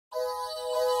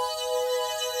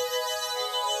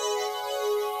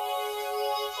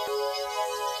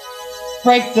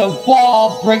Break the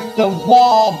wall, break the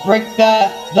wall, break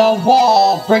the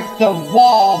wall, break the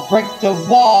wall, break the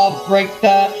wall, break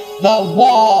the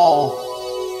wall.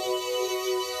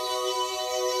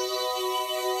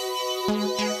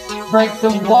 Break the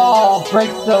wall,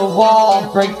 break the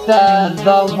wall, break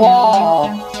the wall.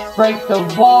 Break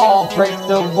the wall, break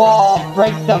the wall,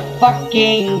 break the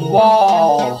fucking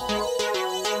wall.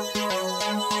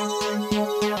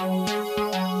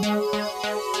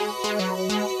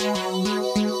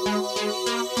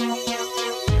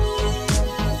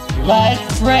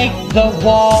 Let's break the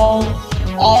wall,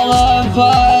 all of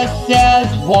us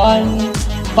as one.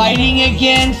 Fighting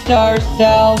against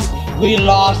ourselves, we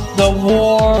lost the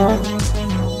war.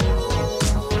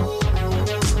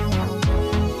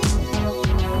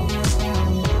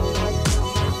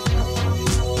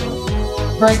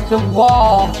 Break the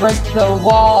wall, break the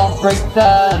wall, break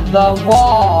the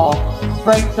wall.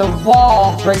 Break the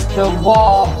wall, break the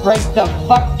wall, break the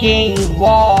fucking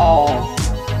wall.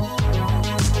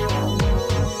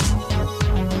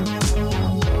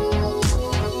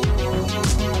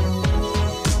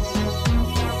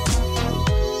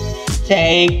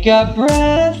 Take a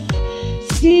breath,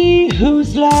 see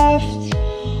who's left,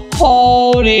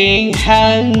 holding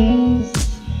hands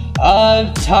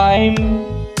of time.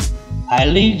 I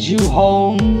lead you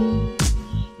home,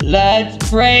 let's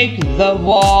break the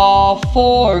wall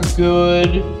for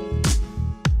good.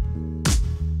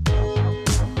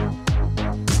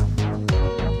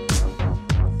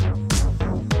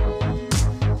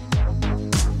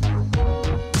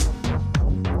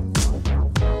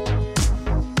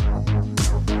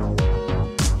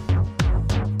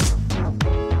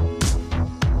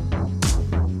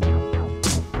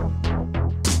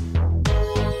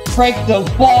 Break the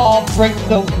wall, break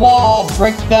the wall,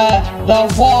 break the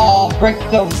wall, break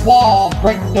the wall,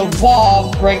 break the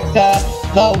wall, break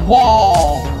the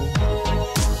wall.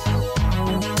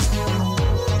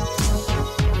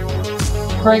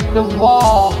 Break the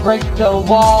wall, break the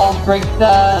wall, break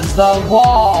the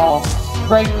wall.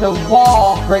 Break the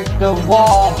wall, break the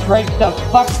wall, break the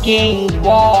fucking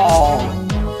wall.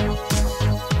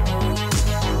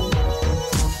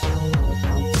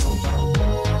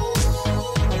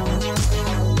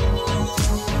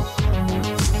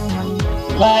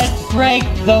 Let's break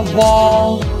the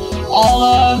wall, all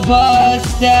of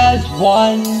us as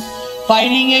one.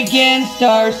 Fighting against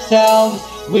ourselves,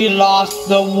 we lost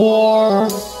the war.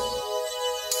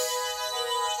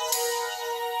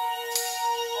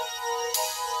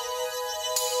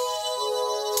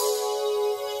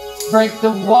 Break the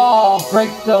wall,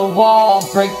 break the wall,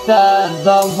 break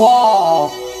the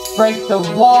wall. Break the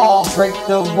wall, break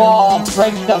the wall,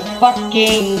 break the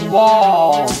fucking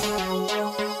wall.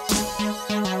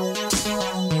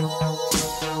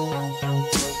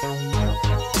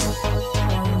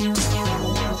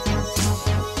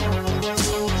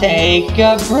 Take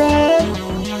a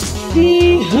breath,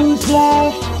 see who's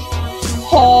left,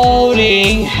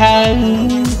 holding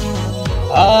hands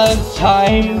of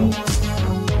time.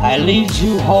 I lead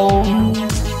you home,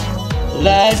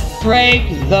 let's break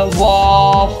the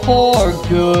wall for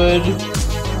good.